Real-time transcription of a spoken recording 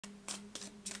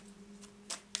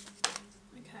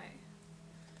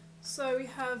So we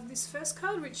have this first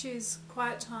card, which is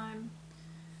quiet time.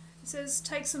 It says,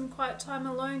 take some quiet time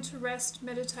alone to rest,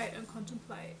 meditate and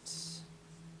contemplate.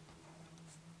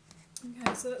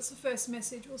 Okay, so that's the first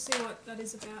message. We'll see what that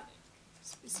is about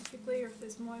specifically, or if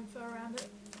there's more info around it.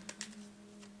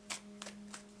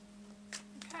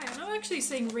 Okay, and I'm actually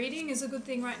seeing reading is a good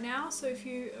thing right now. So if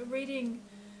you are reading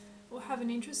or have an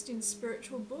interest in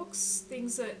spiritual books,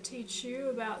 things that teach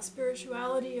you about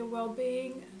spirituality or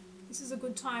well-being, this is a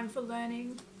good time for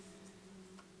learning.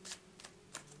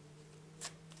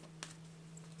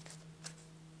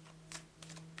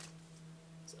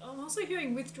 So I'm also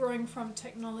hearing withdrawing from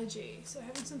technology, so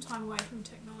having some time away from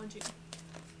technology.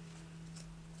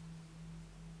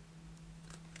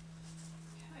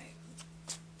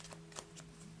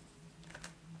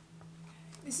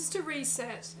 This is to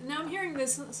reset. And now I'm hearing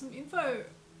there's some info,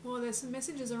 or there's some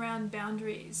messages around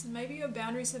boundaries. Maybe your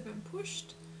boundaries have been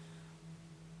pushed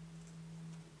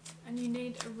and you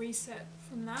need a reset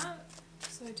from that.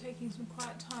 So taking some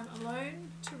quiet time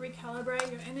alone to recalibrate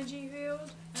your energy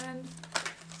field. And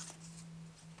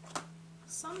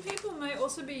some people may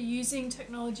also be using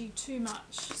technology too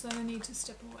much, so they need to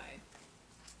step away.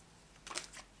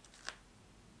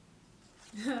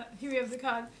 Here we have the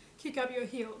card, kick up your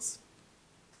heels.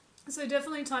 So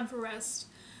definitely time for rest.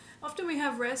 Often we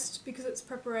have rest because it's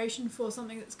preparation for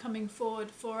something that's coming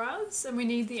forward for us, and we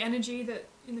need the energy that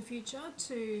in the future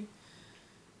to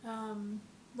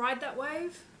ride that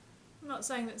wave. I'm not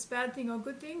saying that's a bad thing or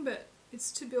good thing, but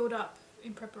it's to build up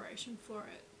in preparation for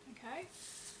it. Okay,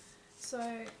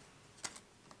 so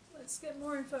let's get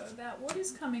more info about what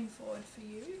is coming forward for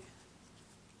you,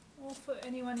 or for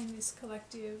anyone in this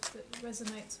collective that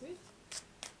resonates with.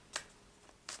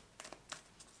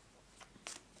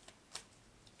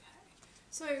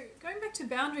 So going back to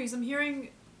boundaries, I'm hearing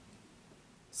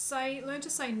learn to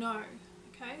say no,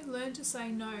 okay? Learn to say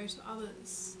no to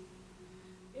others.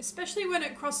 Especially when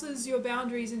it crosses your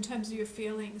boundaries in terms of your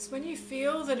feelings. When you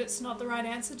feel that it's not the right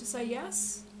answer to say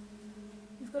yes,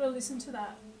 you've got to listen to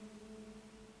that.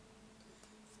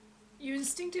 You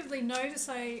instinctively know to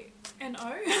say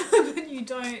no, but you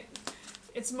don't.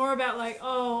 It's more about like,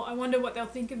 oh, I wonder what they'll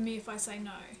think of me if I say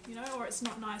no, you know, or it's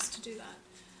not nice to do that.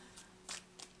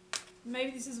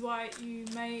 Maybe this is why you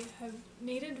may have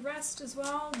needed rest as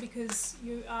well, because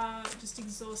you are just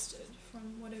exhausted from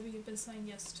whatever you've been saying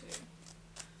yes to.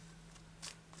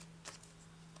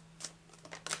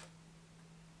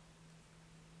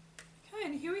 Okay,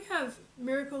 and here we have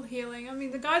miracle healing. I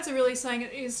mean, the guides are really saying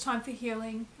it is time for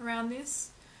healing around this.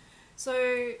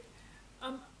 So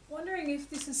I'm wondering if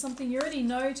this is something you already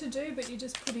know to do, but you're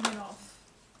just putting it off.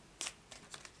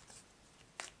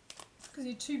 Because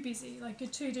you're too busy, like your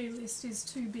to-do list is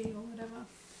too big or whatever.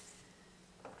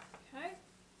 Okay.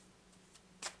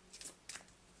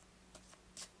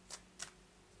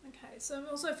 Okay, so I'm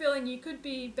also feeling you could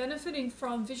be benefiting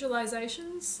from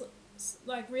visualizations,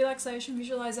 like relaxation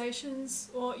visualizations,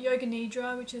 or yoga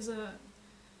nidra, which is a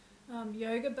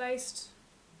yoga-based,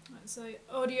 so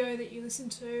audio that you listen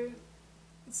to.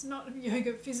 It's not a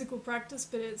yoga physical practice,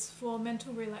 but it's for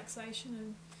mental relaxation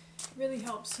and really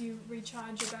helps you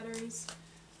recharge your batteries.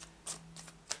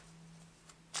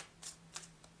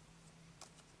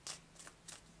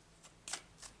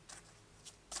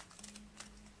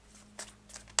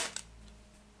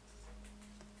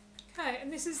 Okay,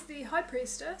 and this is the High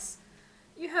Priestess.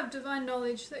 You have divine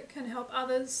knowledge that can help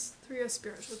others through your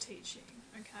spiritual teaching.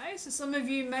 Okay, so some of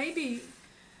you may be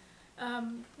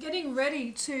getting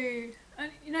ready to,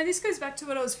 and you know, this goes back to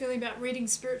what I was feeling about reading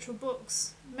spiritual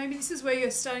books. Maybe this is where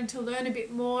you're starting to learn a bit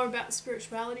more about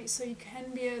spirituality, so you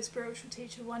can be a spiritual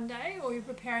teacher one day, or you're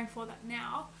preparing for that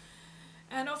now.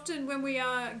 And often when we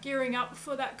are gearing up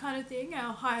for that kind of thing,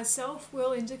 our higher self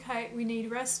will indicate we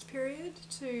need rest period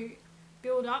to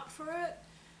build up for it,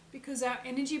 because our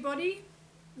energy body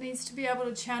needs to be able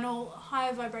to channel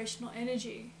higher vibrational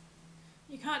energy.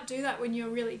 You can't do that when you're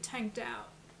really tanked out,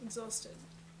 exhausted.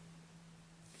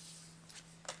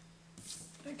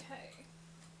 Okay.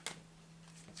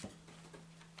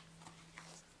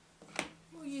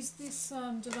 We'll use this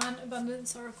Divine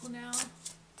Abundance Oracle now.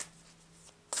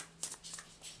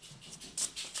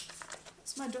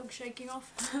 That's my dog shaking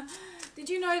off. Did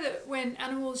you know that when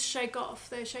animals shake off,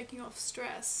 they're shaking off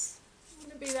stress?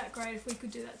 Wouldn't it be that great if we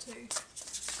could do that too?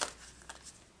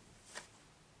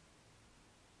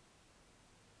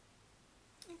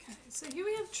 Okay, so here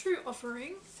we have True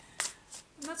Offering.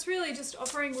 And that's really just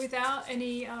offering without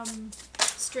any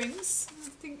strings, I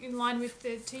think in line with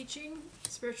the teaching,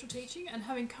 spiritual teaching, and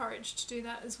having courage to do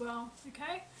that as well,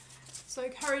 okay? So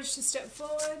courage to step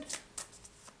forward.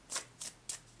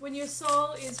 When your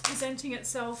soul is presenting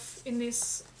itself in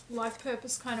this life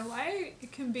purpose kind of way,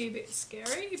 it can be a bit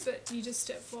scary, but you just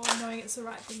step forward knowing it's the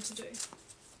right thing to do.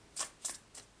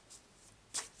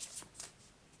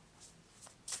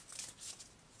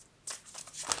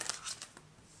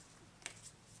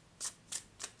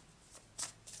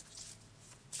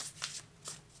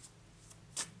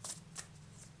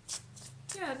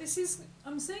 Yeah,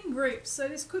 I'm seeing groups, so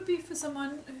this could be for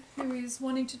someone who is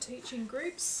wanting to teach in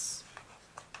groups.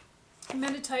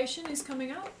 Meditation is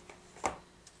coming up.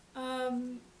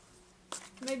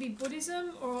 Maybe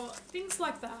Buddhism or things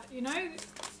like that, you know,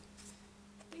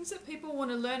 things that people want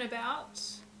to learn about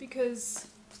because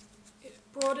it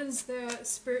broadens their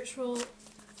spiritual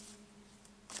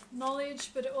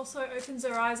knowledge, but it also opens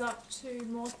their eyes up to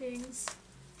more things.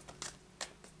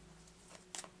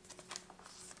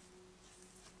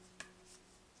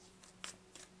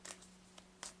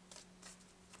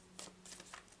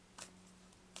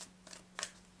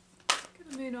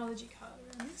 Got a Moonology card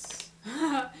around this.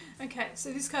 Okay,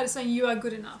 so this card is saying you are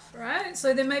good enough, right?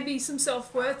 So there may be some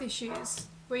self-worth issues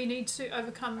where you need to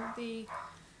overcome the,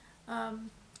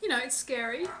 you know, it's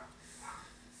scary.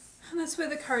 And that's where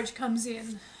the courage comes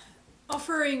in.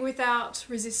 Offering without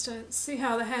resistance. See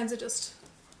how the hands are just,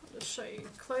 I'll just show you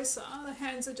closer. The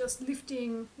hands are just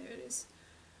lifting, there it is.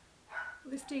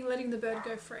 Lifting, letting the bird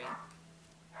go free.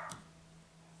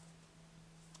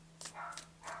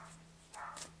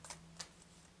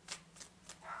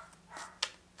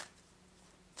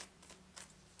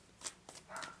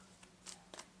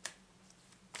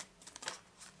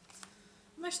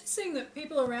 I'm actually seeing that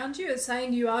people around you are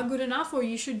saying you are good enough or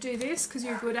you should do this because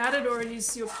you're good at it or it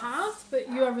is your path,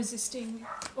 but you are resisting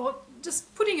or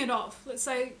just putting it off. Let's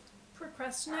say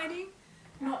procrastinating,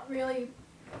 not really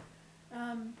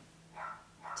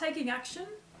taking action.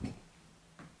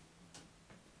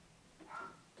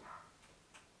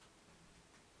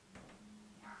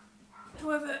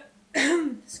 However,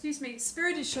 excuse me,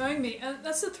 Spirit is showing me, and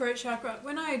that's the throat chakra.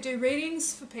 When I do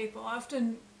readings for people, I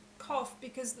often cough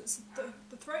because it's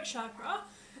the throat chakra.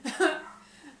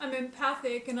 I'm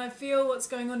empathic and I feel what's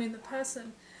going on in the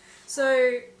person.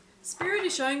 So Spirit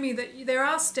is showing me that there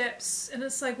are steps and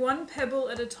it's like one pebble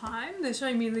at a time. They're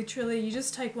showing me literally you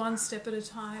just take one step at a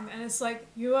time and it's like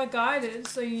you are guided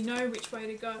so you know which way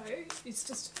to go. It's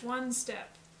just one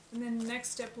step and then the next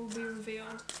step will be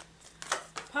revealed.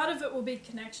 Part of it will be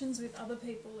connections with other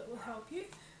people that will help you.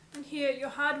 And here your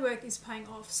hard work is paying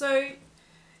off. So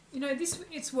you know,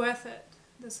 it's worth it,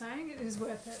 they're saying. It is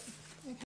worth it.